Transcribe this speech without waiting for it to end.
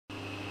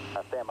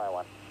Stand by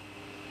 1.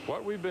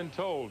 What we've been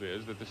told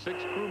is that the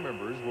 6 crew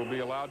members will be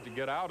allowed to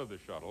get out of the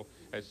shuttle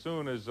as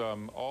soon as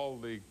all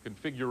the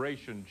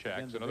configuration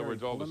checks, in other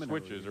words, all the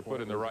switches are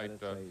put in the right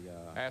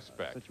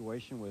aspect.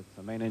 Situation with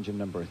main engine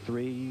number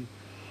 3,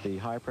 the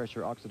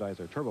high-pressure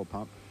oxidizer turbo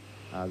pump.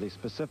 The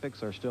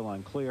specifics are still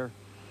unclear.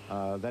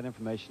 That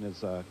information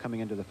is coming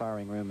into the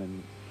firing room,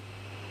 and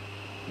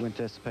we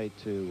anticipate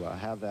to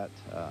have that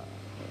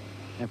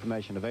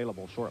information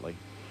available shortly.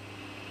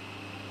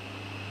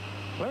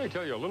 Let me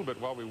tell you a little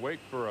bit while we wait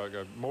for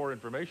more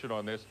information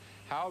on this,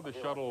 how the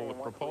shuttle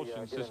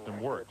propulsion system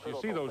works. You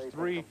see those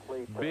 3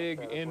 big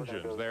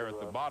engines there at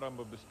the bottom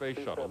of the space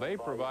shuttle. They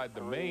provide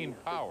the main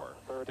power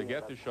to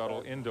get the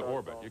shuttle into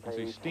orbit. You can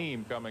see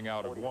steam coming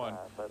out of one,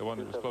 the one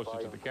that was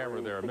closest to the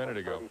camera there a minute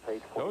ago.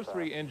 Those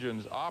 3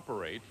 engines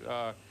operate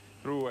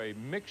through a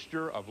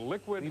mixture of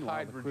liquid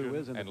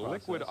hydrogen and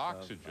liquid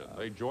oxygen.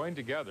 They join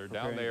together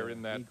down there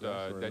in that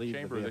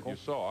chamber that you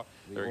saw.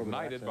 They're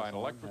ignited by an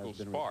electrical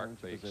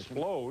spark. They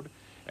explode,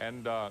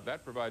 and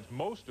that provides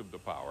most of the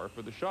power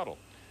for the shuttle.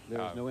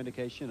 There is no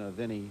indication of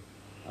any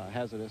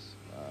hazardous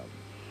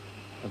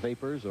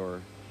vapors or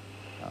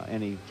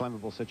any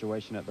flammable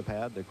situation at the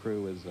pad. The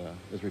crew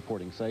is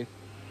reporting safe.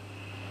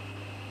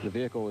 The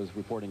vehicle is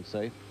reporting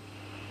safe.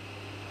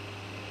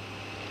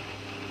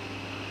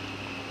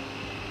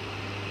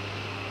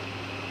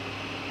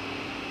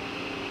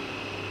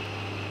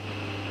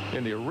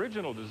 In the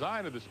original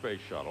design of the space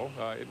shuttle,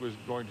 it was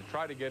going to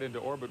try to get into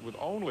orbit with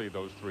only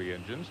those 3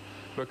 engines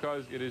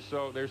because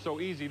they're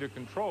so easy to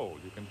control.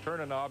 You can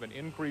turn a knob and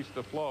increase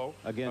the flow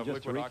of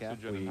liquid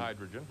oxygen and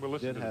hydrogen. We'll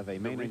listen to the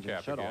main engine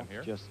recap again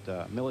here. Just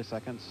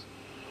milliseconds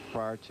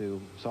prior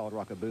to solid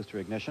rocket booster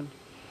ignition.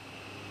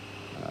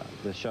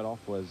 The shutoff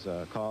was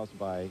caused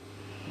by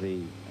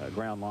the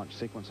ground launch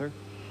sequencer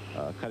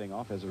cutting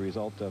off as a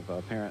result of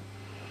apparent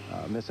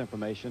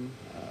misinformation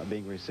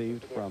being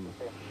received from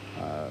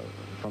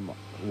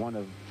one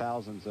of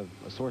thousands of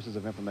sources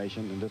of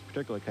information. In this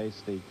particular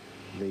case,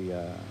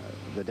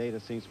 the data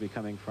seems to be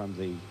coming from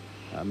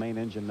the main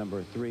engine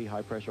number 3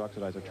 high-pressure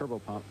oxidizer turbo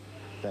pump,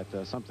 that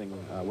something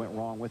went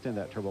wrong within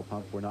that turbo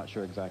pump. We're not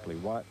sure exactly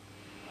what,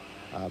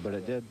 but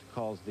it did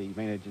cause the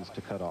main engines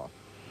to cut off.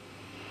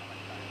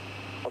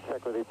 I'll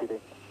check with EPD.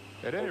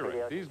 At any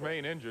rate, these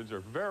main engines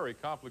are very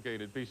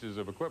complicated pieces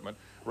of equipment.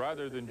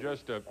 Rather than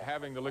just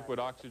having the liquid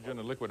oxygen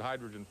and liquid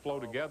hydrogen flow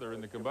together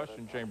in the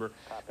combustion chamber,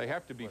 they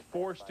have to be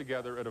forced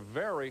together at a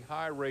very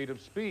high rate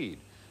of speed.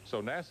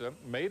 So NASA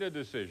made a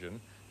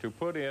decision to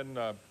put in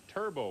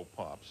turbo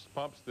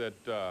pumps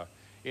that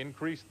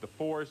increase the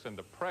force and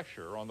the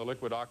pressure on the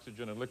liquid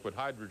oxygen and liquid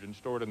hydrogen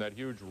stored in that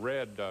huge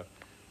red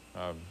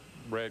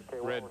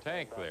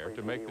tank there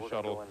to make the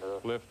shuttle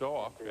lift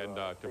off and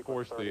to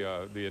force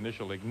the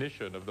initial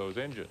ignition of those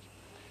engines.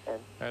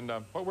 And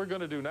what we're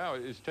going to do now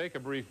is take a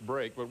brief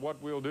break, but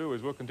what we'll do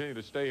is we'll continue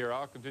to stay here.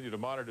 I'll continue to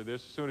monitor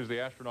this. As soon as the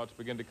astronauts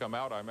begin to come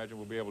out, I imagine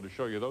we'll be able to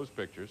show you those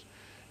pictures,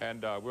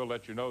 and we'll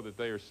let you know that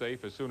they are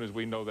safe as soon as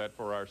we know that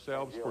for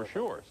ourselves for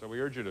sure. So we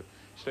urge you to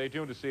stay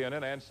tuned to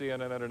CNN and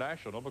CNN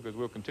International, because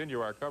we'll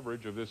continue our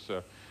coverage of this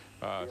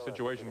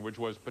situation, which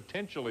was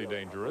potentially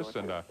dangerous,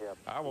 and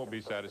I won't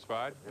be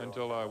satisfied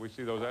until we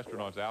see those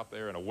astronauts out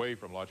there and away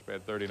from Launch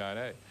Pad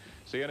 39A.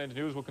 CNN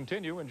News will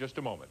continue in just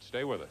a moment.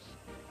 Stay with us.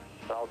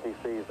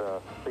 LTC's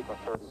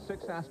sequencer.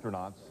 6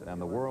 astronauts and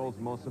the world's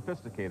most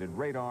sophisticated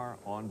radar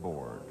on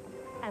board.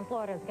 And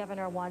Florida's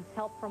governor wants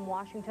help from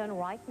Washington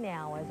right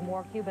now as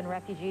more Cuban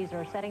refugees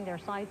are setting their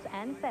sights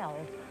and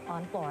cells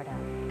on Florida.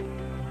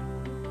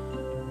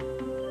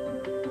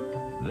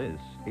 This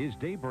is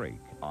Daybreak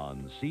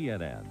on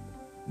CNN.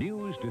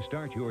 News to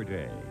start your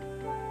day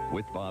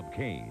with Bob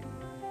Kane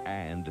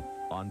and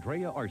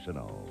Andrea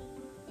Arsenault.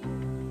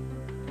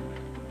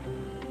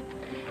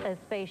 The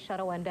Space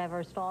Shuttle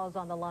Endeavour stalls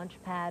on the launch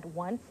pad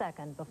 1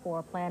 second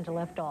before plan to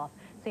lift off.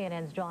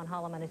 CNN's John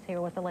Holloman is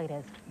here with the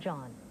latest.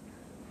 John.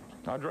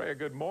 Andrea,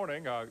 good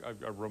morning. A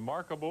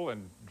remarkable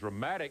and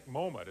dramatic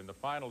moment in the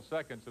final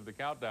seconds of the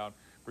countdown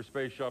for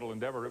Space Shuttle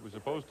Endeavour. It was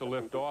supposed to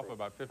lift off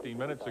about 15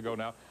 minutes ago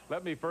now.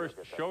 Let me first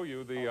show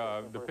you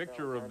the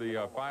picture of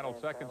the final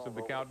seconds of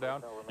the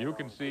countdown. You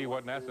can see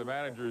what NASA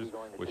managers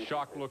with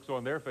shocked looks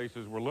on their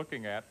faces were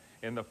looking at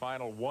in the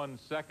final 1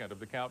 second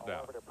of the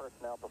countdown.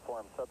 Personnel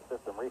perform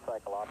subsystem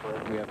recycle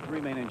operations. We have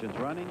 3 main engines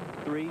running.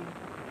 3,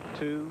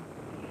 2,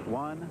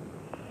 1,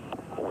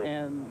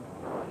 and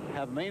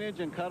have main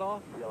engine cut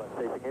off. GLS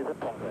safing is in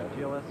progress.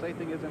 GLS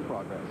safing is in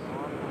progress.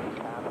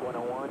 Path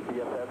 101,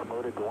 BFS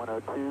motor to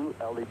 102,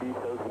 LDB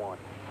shows 1.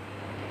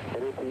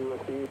 Headed to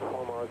USB,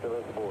 perform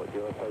RSLS abort.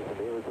 GLS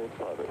safing is in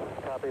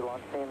progress. Copy,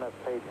 launch team, that's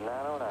page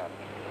 909.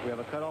 We have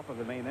a cutoff of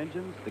the main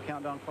engines. The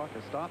countdown clock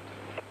has stopped.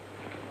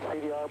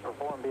 CDR,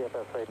 perform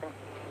BFS safing.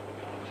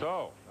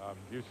 So,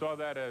 you saw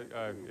that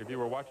if you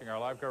were watching our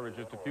live coverage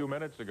just a few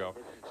minutes ago.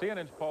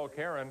 CNN's Paul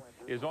Karen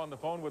is on the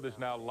phone with us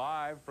now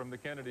live from the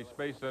Kennedy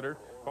Space Center.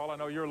 Paul, I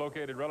know you're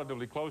located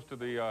relatively close to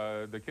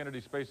the Kennedy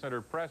Space Center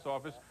press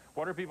office.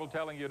 What are people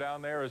telling you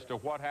down there as to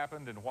what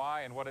happened and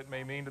why and what it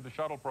may mean to the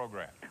shuttle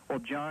program? Well,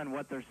 John,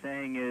 what they're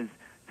saying is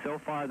So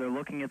far, they're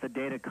looking at the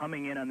data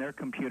coming in on their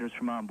computers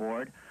from on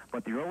board,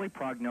 but the early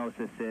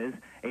prognosis is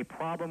a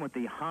problem with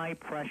the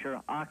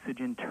high-pressure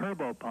oxygen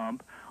turbo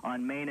pump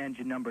on main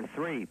engine number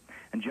 3.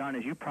 And, John,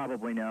 as you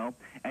probably know,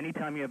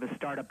 anytime you have a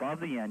start above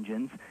the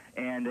engines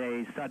and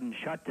a sudden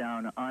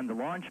shutdown on the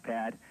launch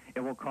pad, it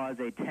will cause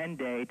a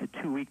 10-day to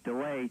 2-week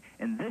delay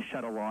in this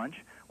shuttle launch,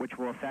 which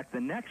will affect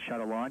the next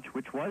shuttle launch,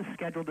 which was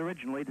scheduled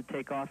originally to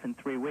take off in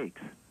 3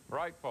 weeks.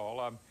 Right,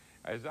 Paul.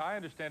 As I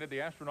understand it, the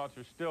astronauts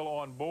are still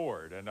on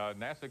board, and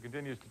NASA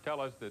continues to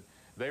tell us that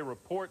they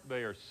report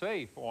they are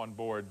safe on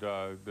board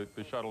the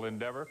shuttle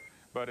Endeavour,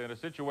 but in a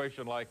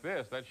situation like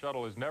this, that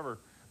shuttle is never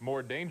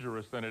more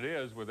dangerous than it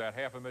is with that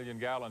 500,000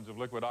 gallons of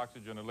liquid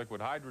oxygen and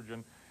liquid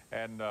hydrogen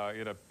and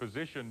in a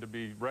position to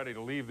be ready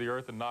to leave the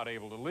Earth and not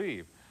able to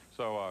leave.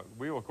 So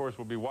we, of course,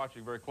 will be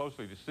watching very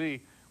closely to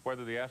see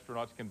whether the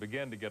astronauts can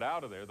begin to get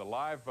out of there. The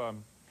live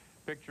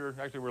picture,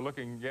 actually we're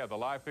looking, the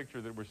live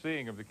picture that we're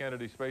seeing of the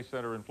Kennedy Space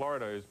Center in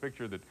Florida is a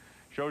picture that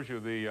shows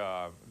you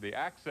the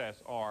access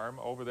arm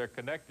over there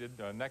connected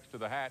next to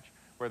the hatch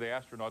where the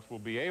astronauts will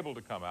be able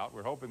to come out.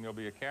 We're hoping there'll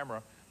be a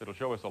camera that'll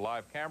show us a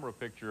live camera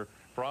picture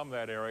from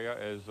that area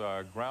as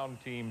ground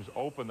teams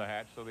open the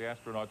hatch so the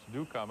astronauts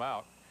do come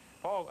out.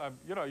 Paul,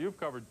 you know, you've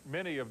covered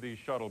many of these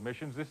shuttle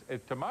missions.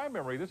 To my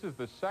memory, this is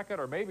the second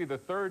or maybe the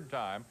third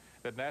time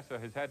that NASA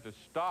has had to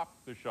stop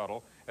the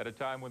shuttle at a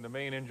time when the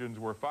main engines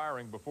were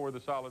firing before the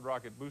solid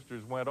rocket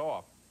boosters went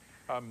off.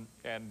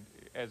 And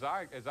as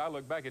I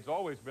look back, it's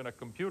always been a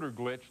computer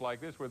glitch like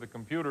this where the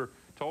computer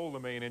told the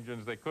main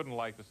engines they couldn't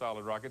light the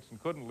solid rockets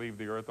and couldn't leave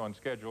the Earth on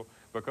schedule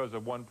because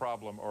of one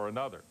problem or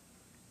another.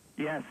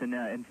 Yes, and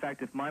in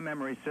fact, if my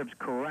memory serves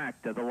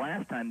correct, the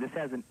last time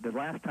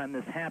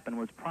this happened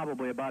was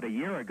probably about a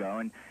year ago.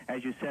 And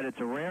as you said, it's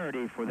a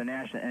rarity for the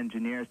national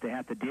engineers to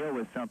have to deal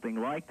with something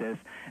like this.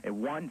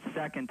 1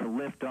 second to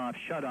lift off,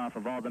 shut off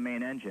of all the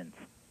main engines.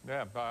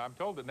 Yeah, I'm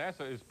told that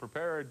NASA is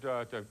prepared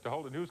to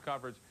hold a news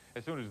conference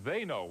as soon as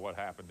they know what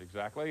happened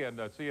exactly. And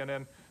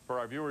CNN, for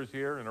our viewers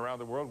here and around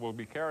the world, will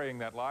be carrying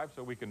that live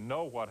so we can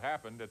know what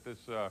happened at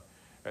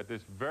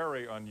this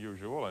very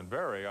unusual and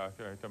very,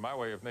 to my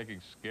way of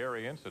thinking,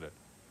 scary incident.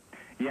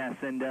 Yes,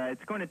 and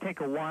it's going to take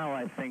a while,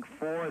 I think,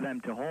 for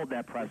them to hold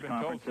that press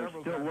conference. They're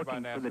still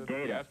looking for the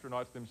data. The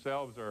astronauts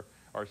themselves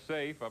are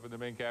safe up in the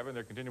main cabin.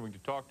 They're continuing to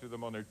talk to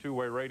them on their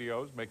two-way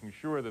radios, making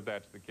sure that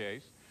that's the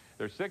case.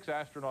 There's 6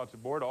 astronauts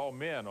aboard, all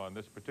men on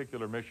this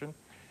particular mission.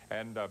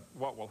 And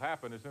what will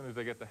happen as soon as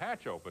they get the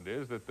hatch opened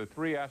is that the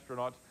 3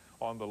 astronauts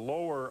on the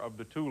lower of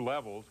the 2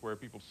 levels where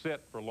people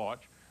sit for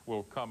launch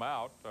will come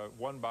out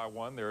one by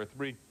one. There are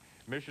 3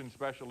 mission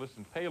specialists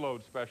and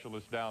payload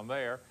specialists down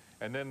there,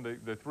 and then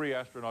the 3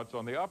 astronauts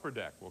on the upper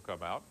deck will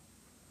come out.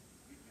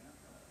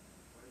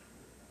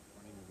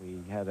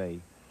 We had a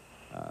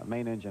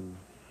main engine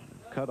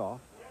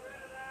cutoff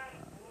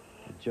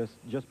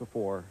just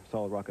before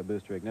solid rocket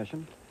booster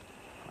ignition.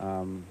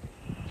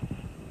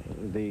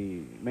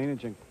 The main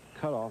engine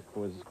cutoff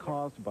was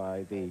caused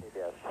by the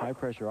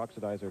high-pressure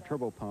oxidizer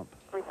turbo pump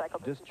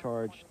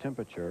discharge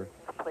temperature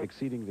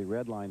exceeding the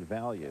red line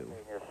value.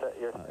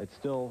 It's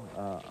still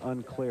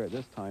unclear at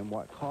this time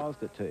what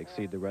caused it to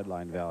exceed the red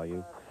line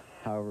value.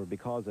 However,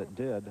 because it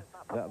did,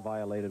 that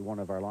violated one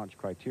of our launch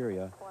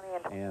criteria,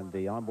 and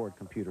the onboard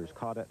computers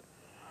caught it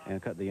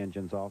and cut the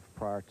engines off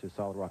prior to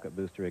solid rocket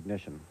booster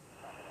ignition.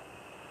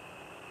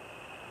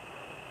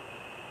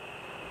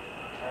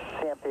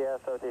 CMPS,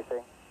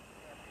 OTC.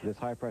 This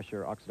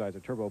high-pressure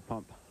oxidizer turbo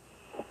pump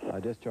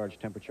discharge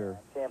temperature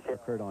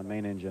occurred on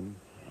main engine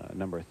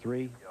number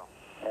 3.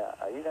 Yeah,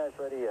 are you guys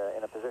ready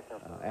in a position?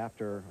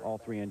 After all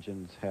 3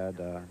 engines had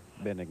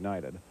been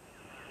ignited.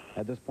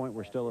 At this point,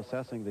 we're still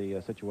assessing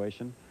the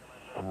situation,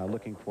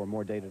 looking for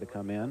more data to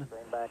come in.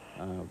 Yes,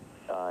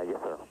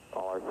 sir.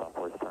 All our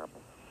software is termed.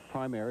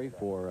 Primary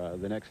for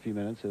the next few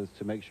minutes is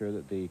to make sure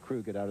that the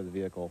crew get out of the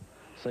vehicle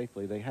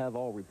safely. They have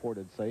all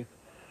reported safe.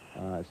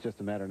 It's just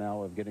a matter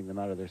now of getting them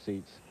out of their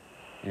seats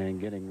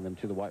and getting them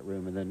to the white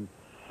room and then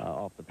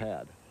off the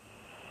pad.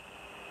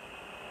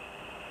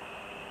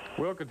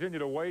 We'll continue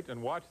to wait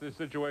and watch this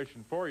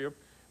situation for you.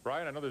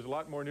 Brian, I know there's a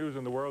lot more news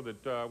in the world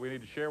that we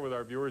need to share with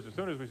our viewers. As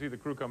soon as we see the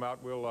crew come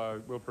out,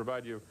 we'll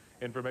provide you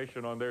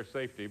information on their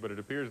safety, but it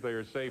appears they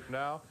are safe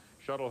now.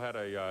 Shuttle had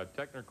a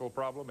technical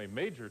problem, a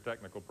major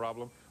technical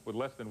problem, with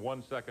less than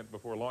 1 second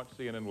before launch.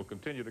 CNN will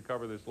continue to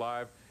cover this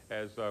live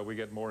as we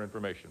get more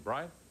information.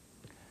 Brian?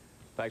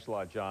 Thanks a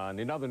lot, John.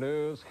 In other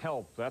news,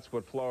 help. That's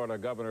what Florida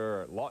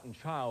Governor Lawton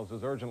Chiles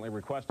is urgently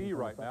requesting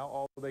right now,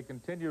 although they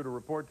continue to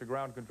report to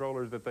ground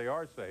controllers that they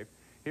are safe.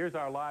 Here's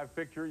our live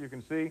picture. You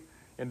can see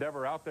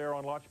Endeavour out there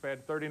on launch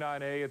pad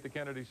 39A at the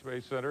Kennedy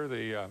Space Center.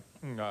 The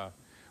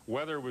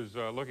weather was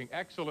looking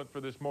excellent for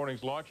this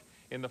morning's launch.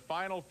 In the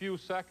final few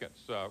seconds,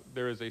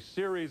 there is a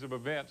series of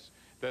events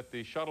that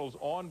the shuttle's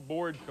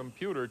onboard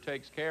computer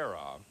takes care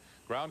of.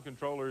 Ground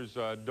controllers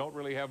don't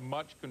really have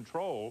much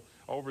control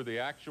over the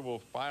actual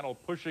final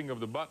pushing of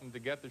the button to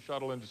get the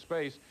shuttle into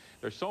space.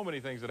 There's so many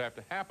things that have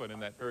to happen in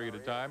that period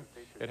of time.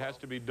 It has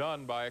to be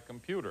done by a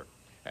computer.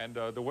 And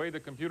the way the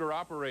computer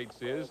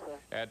operates is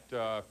at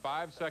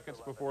 5 seconds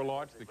before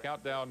launch, the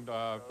countdown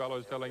fellow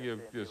is telling you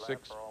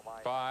 6,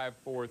 5,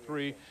 4,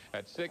 3.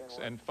 At 6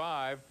 and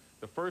 5,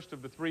 the first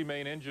of the 3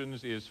 main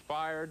engines is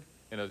fired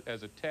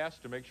as a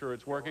test to make sure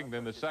it's working,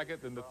 then the second,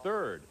 then the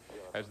third.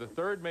 As the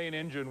third main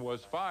engine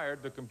was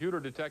fired, the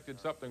computer detected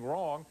something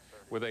wrong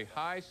with a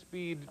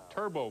high-speed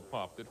turbo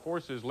pump that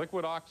forces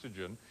liquid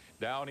oxygen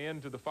down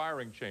into the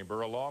firing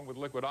chamber along with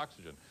liquid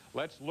oxygen.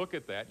 Let's look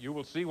at that. You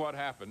will see what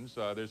happens.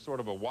 There's sort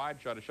of a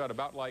wide shot, a shot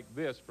about like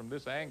this from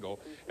this angle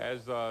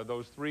as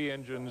those 3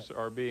 engines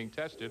are being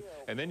tested,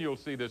 and then you'll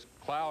see this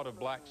cloud of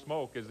black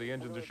smoke as the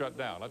engines are shut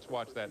down. Let's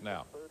watch that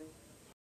now.